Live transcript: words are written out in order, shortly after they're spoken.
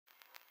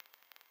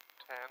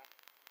10.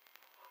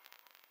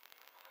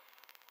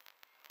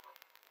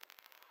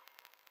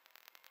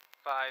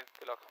 5,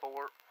 good luck.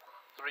 4,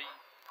 3,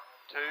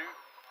 2,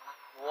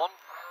 1,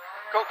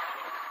 go.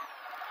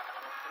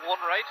 1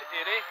 right, 80.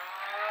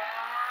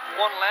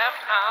 1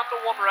 left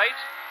and 1 right.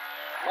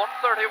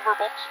 130 over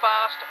bumps,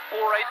 fast,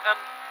 4 right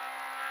and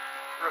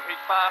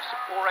repeat fast,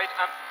 4 right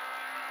and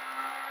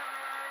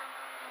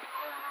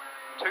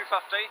 250.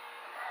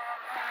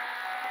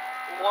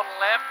 1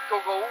 left,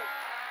 go,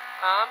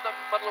 and the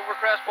middle over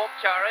crest bump,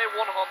 carry,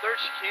 100,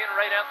 chicane,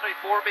 right entry,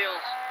 4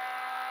 bales,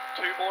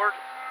 2 board,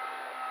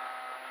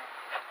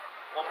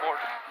 1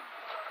 board.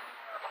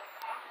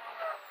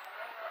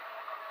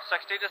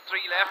 60 to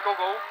 3 left, go,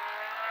 3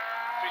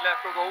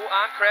 left, go,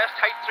 and crest,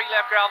 tight 3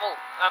 left gravel,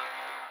 and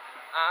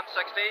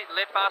 60,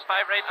 late pass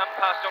 5 right and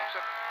pass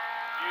junction,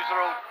 use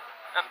the road,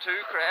 M2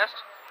 crest,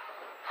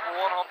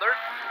 100,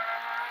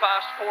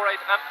 fast 4 right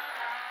and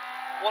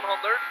 100,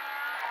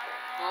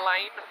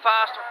 line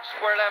fast,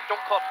 square left,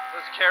 don't cut,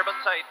 there's curb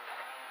inside,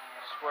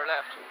 square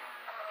left,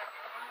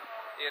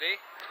 80,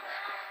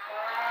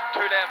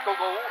 2 left, go,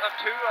 and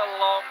 2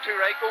 along, 2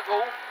 right, go,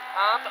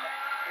 and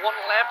 1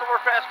 left over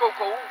crest, go,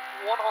 100,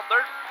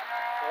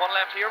 1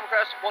 left here over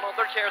crest,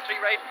 100, care 3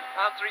 right,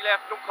 and 3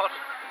 left, don't cut,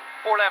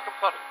 4 left, don't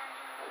cut,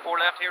 4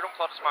 left here, don't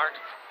cut, it's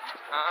marked,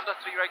 and a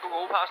 3 right, go,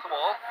 past the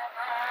wall,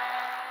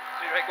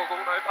 3 right, go,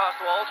 now past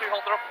the wall, 200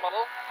 up the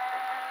middle,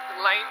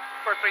 line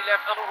for 3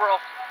 left and over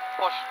off,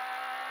 push,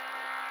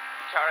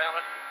 carry on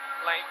it,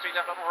 line 3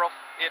 left and over off,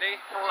 80,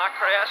 full that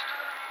crest,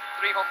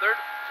 300,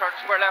 turn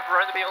square left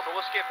around the bale, no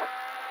escape,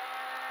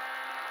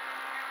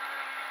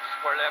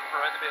 square left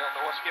around the bale,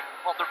 no escape,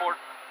 underboard,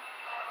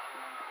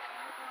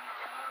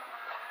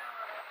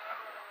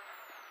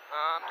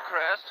 and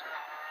crest,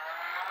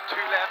 2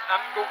 left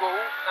and go,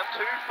 and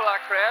 2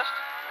 flat crest,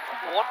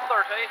 130,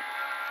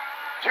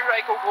 2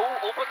 right, go,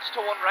 opens to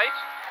 1 right,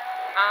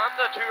 and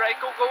 2 right,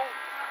 go,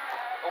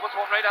 opens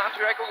 1 right and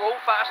 2 right, go,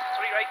 fast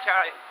 3 right,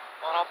 carry,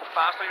 on off,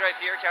 fast 3 right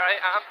here,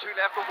 carry, and 2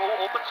 left, go,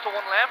 opens to 1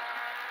 left,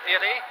 80,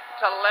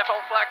 to left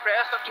on flat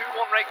crest, and 2,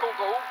 1 right, go,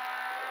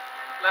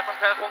 left on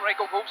crest, 1 right,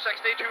 go, 60,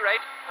 2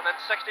 right, and then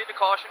 60 to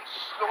caution,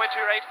 slow in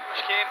 2 right,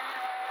 chicane,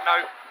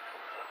 now,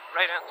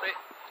 right entry,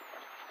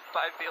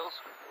 5 bales,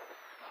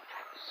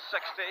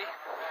 60,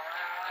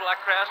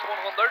 flat crest,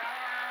 100,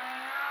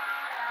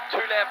 2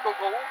 left, go,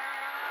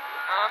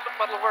 and the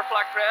middle over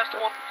flat crest,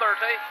 130,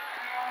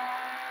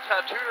 to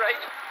 2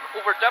 right,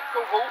 over dip,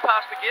 go,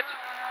 past the gate,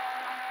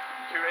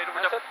 2 right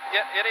over dip,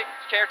 yeah, 80,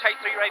 care tight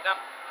 3 right and,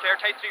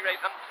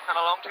 and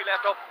along 2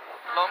 left up,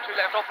 now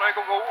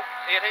go,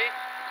 80,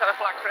 to the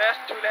flat crest,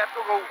 2 left,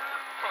 go, 2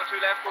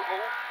 left, go,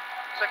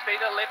 60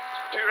 to lit,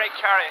 2 right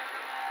carry,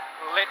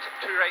 lit,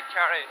 2 right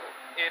carry,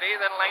 80,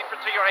 then line for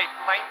 3 right,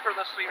 line for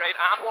this 3 right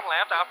and 1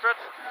 left after it,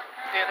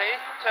 80,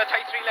 to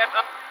tight 3 left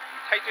and,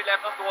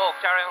 the wall,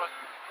 carry on it,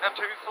 and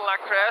 2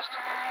 flat crest,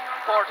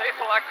 40,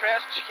 flat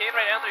crest, chicane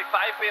right entry,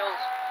 5 bales,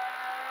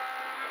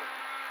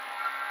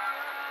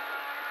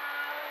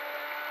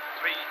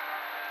 3, 2,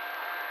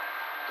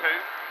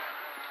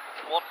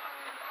 1, 60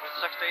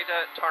 to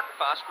turn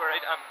fast square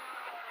right and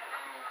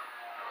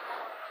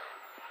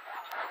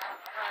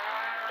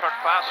turn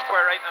fast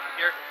square right and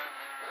here,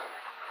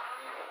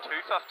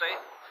 250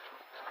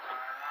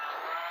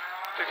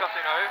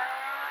 now,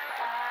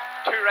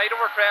 2 right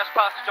over crest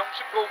past the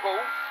junction, go,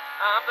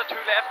 and the 2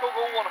 left, go,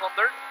 100, 2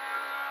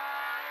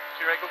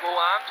 right, go,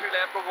 and 2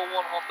 left, go, 100,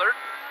 1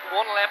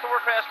 left over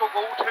crest, go,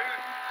 200, 1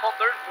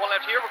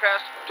 left here over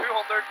crest,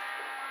 200,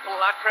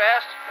 flat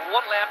crest, 1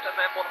 left, and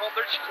then 100,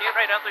 chicane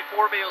right entry,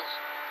 4 bales,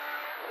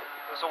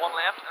 there's a 1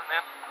 left, and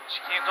then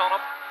chicane's on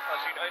up, as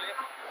you know,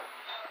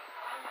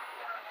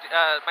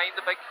 mind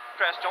the big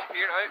crest jump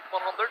here now,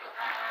 100,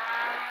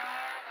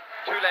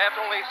 2 left,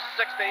 only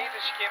 60,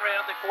 the chicane right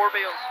entry, 4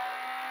 bales,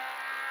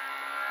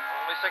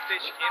 only 60,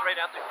 chicane right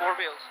entry, 4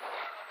 bales,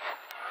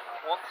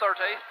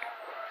 130,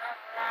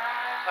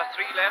 to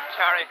 3 left,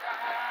 carry,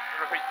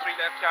 repeat 3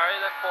 left, carry,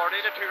 then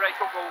 40 to 2 right,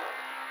 go,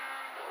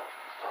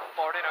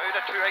 40 now,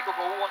 to 2 right, go,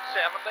 170,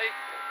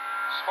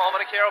 small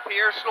bit of care up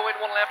here, slow in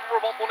 1 left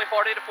over bump, only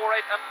 40 to 4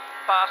 right, and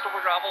fast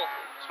over gravel,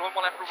 slow in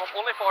 1 left over bump,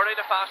 only 40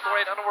 to fast 4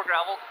 right and over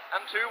gravel,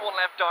 and 2, 1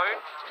 left down,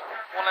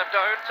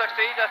 60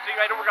 to 3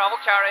 right over gravel,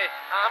 carry,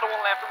 and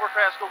 1 left over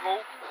crest, go,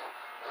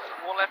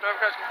 1 left over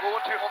crest, go,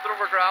 and 200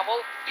 over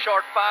gravel,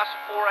 short fast,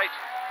 4 right,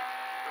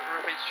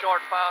 repeat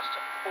short fast,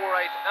 4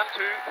 right, and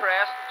 2,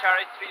 crest,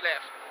 carry, 3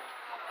 left,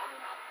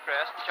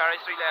 crest, carry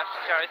 3 left,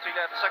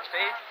 60,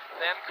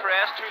 then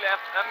crest, 2 left,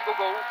 and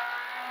go,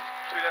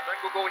 2 left and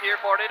go, here,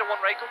 40 to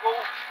 1 right, go,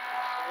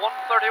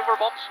 130 over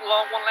bumps,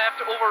 long 1 left,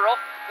 over rough,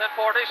 then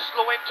 40,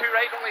 slow in 2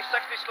 right, only 60,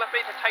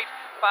 slippy to tight,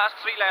 fast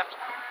 3 left,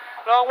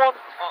 long 1,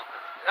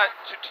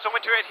 slow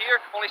in 2 right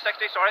here, only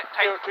 60, sorry,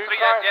 tight 3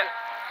 left, yeah,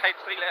 tight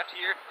 3 left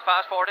here,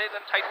 fast 40,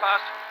 then tight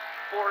fast,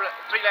 3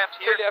 left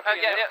here, and 1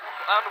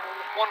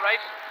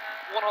 right,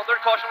 100,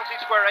 caution on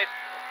seat square right,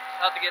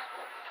 at the gate.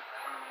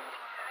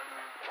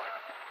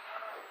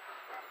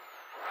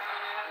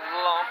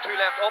 Long 2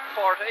 left up,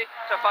 40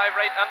 to 5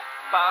 right and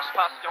fast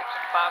past junction,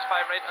 fast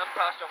 5 right and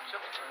past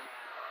junction.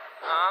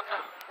 And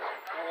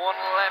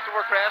 1 left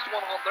over crest, 100.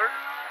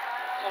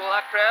 Full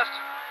that crest,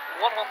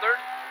 100.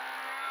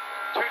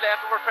 2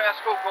 left over crest,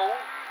 go, 200.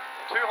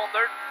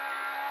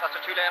 That's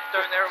a 2 left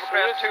down there over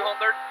crest, 200.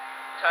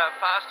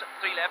 Fast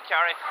 3 left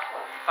carry,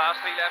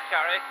 fast 3 left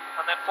carry,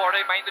 and then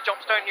 40, mind the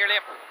jumps down here,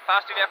 Liam.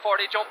 Fast 3 left,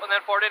 40 jump, and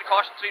then 40 to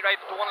caution 3 right,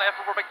 to 1 left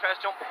over big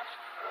crest jump.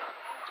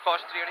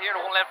 Caution 3 here,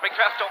 to 1 left big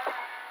crest jump.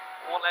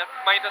 1 left,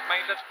 mind it,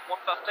 150.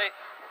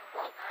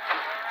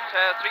 To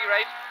 3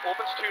 right,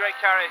 opens 2 right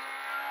carry.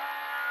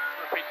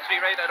 Repeat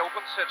 3 right, that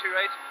opens 2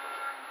 right.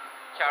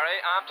 Carry,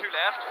 and 2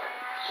 left.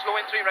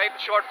 Slow in 3 right,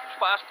 short,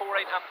 fast 4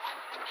 right, and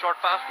short,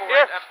 fast 4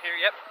 right, and here,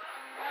 yep.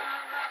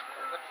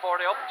 Then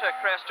 40 up to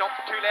crest jump,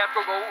 2 left,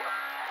 go,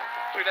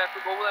 2 left,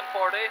 go, then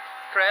 40,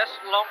 crest,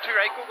 long 2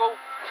 right, go,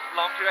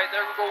 long 2 right,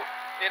 there, go,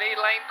 any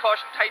line,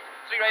 caution, tight,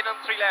 3 right and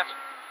 3 left,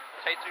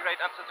 tight 3 right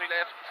and 3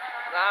 left,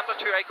 and a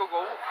 2 right, go,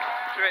 2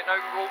 right now,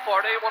 go,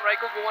 40, 1 right,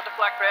 go, into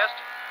flat crest,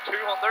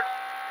 200,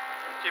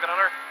 keep it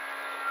under,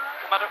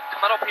 come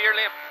up here,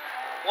 Liam,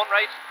 1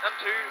 right and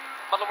 2,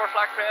 middle over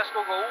flat crest,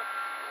 go, 60,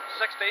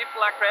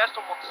 flat crest,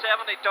 and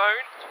 170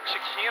 down,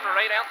 chicane,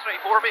 right entry,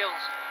 4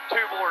 wheels,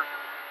 2 board.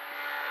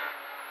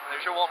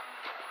 There's your 1.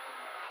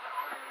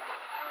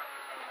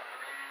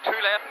 2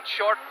 left and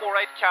short 4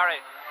 right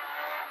carry.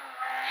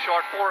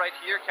 Short 4 right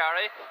here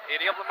carry.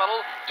 80 up the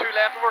middle. 2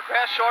 left over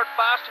crest. Short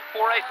fast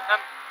 4 right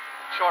and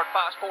short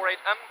fast 4 right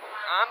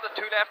and the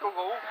 2 left go.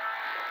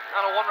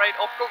 And a 1 right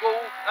up go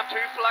and 2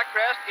 flat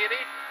crest. 80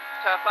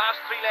 to fast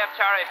 3 left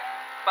carry.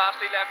 Fast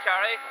 3 left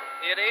carry.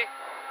 80.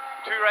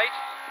 2 right.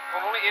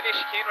 And only 80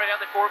 chicane right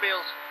into 4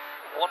 wheels.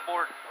 1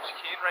 board.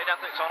 Chicane right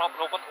into it's on up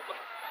and open.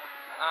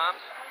 And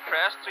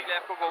crest, 3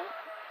 left, go.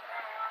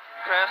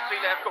 Crest,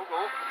 3 left, go.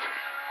 200.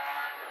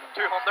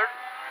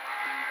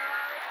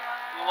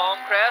 Long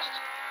crest,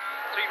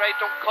 3 right,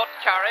 don't cut,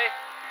 carry.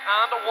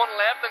 And a 1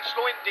 left, and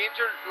slow in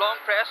danger,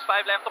 long crest,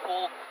 5 left the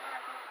pole.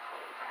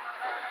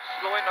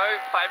 Slowing now,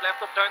 5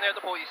 left up down there the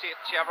pole, you see it,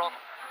 chevron.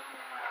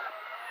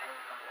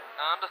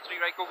 And a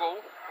 3 right, go. 3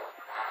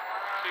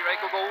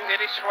 right, go.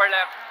 80 square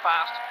left,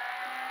 fast.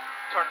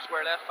 Turn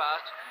square left,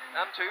 fast.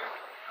 And 2.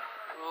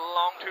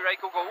 Long 2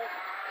 right, go.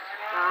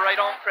 Right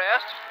on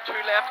crest, 2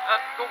 left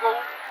and go.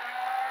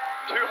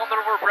 200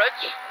 over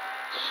bridge,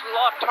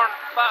 slot turn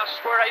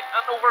fast, square right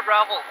and over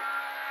gravel.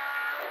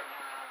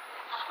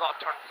 Slot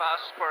turn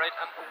fast, square right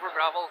and over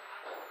gravel.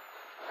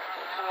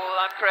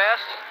 Flat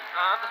crest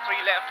and 3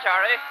 left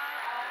carry.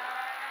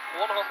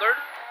 100.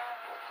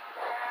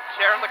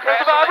 Clear on the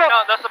crest.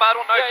 No, that's the bad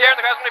one now. Yeah, clear on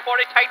the crest, only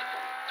 40, tight,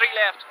 3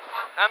 left.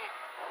 And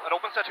it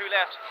opens to 2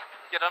 left.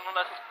 Get in on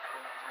it.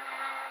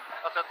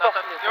 That's it.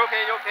 You're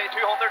okay,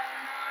 200.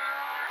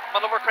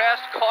 Middle over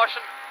crest,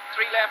 caution,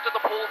 3 left at the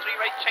pole, 3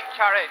 right, kink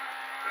carry.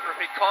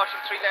 Repeat, caution,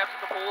 3 left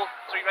at the pole,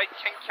 3 right,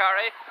 kink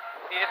carry.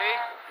 80.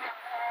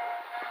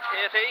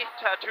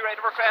 2 right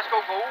over crest, go.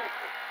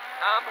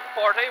 And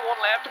 40,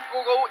 1 left,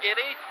 go.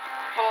 80.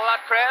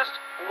 Flat crest,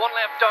 1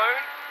 left down.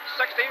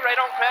 60, right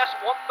on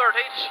crest, 130.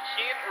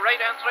 Chicane,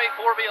 right entry,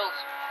 4 wheels.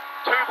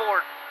 2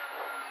 board.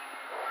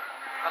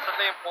 That's it,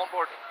 Liam, 1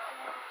 board.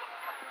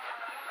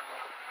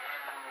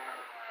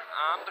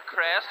 And the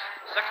crest,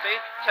 60,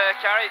 to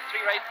carry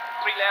 3 right,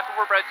 3 left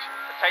over bridge,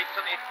 tights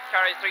and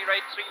carry 3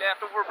 right, 3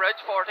 left over bridge,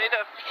 40,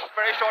 to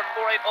very short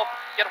 4 right up,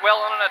 get well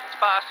on it, it's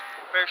fast,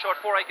 very short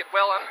 4 right, get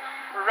well on,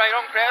 right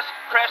on crest,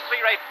 3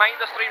 right, mind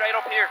this 3 right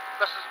up here,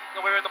 this is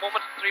the way we're in the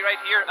moment, 3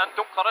 right here, and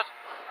don't cut it,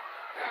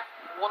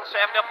 170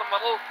 up the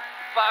middle,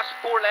 fast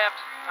 4 left,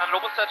 and it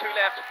opens to 2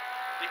 left,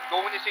 you can go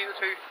when you see the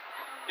 2.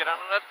 Get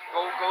on it,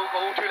 go,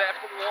 2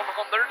 left, 100, 1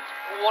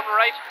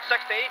 right,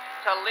 60,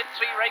 to lit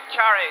 3 right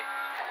carry.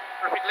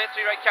 Repeat, late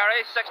 3 right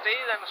carry, 60,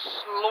 then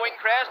slowing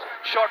crest,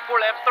 short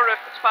 4 left the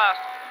roof, it's fast.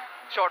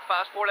 Short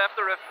fast, 4 left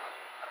the roof.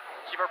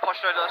 Keep her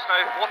pushed out of this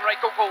now. 1 right,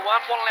 go, and 1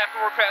 left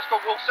over crest,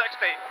 go, 60.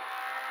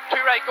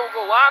 2 right, go, and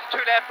 2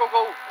 left,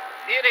 go,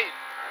 80.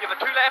 You have a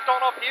 2 left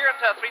on up here and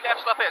a 3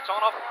 left slippy, it's on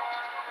up.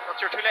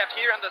 That's your 2 left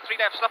here and the 3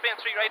 left slippy and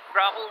 3 right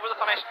gravel over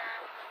the finish.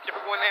 Keep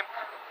her going, Liam.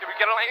 Keep her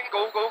get a line,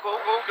 go, good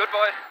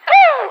boy.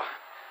 Woo!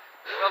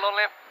 Well done,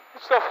 Liam.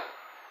 Good stuff.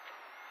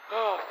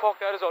 Oh,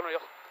 fuck, that is unreal.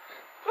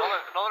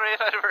 Another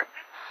 8 out of her.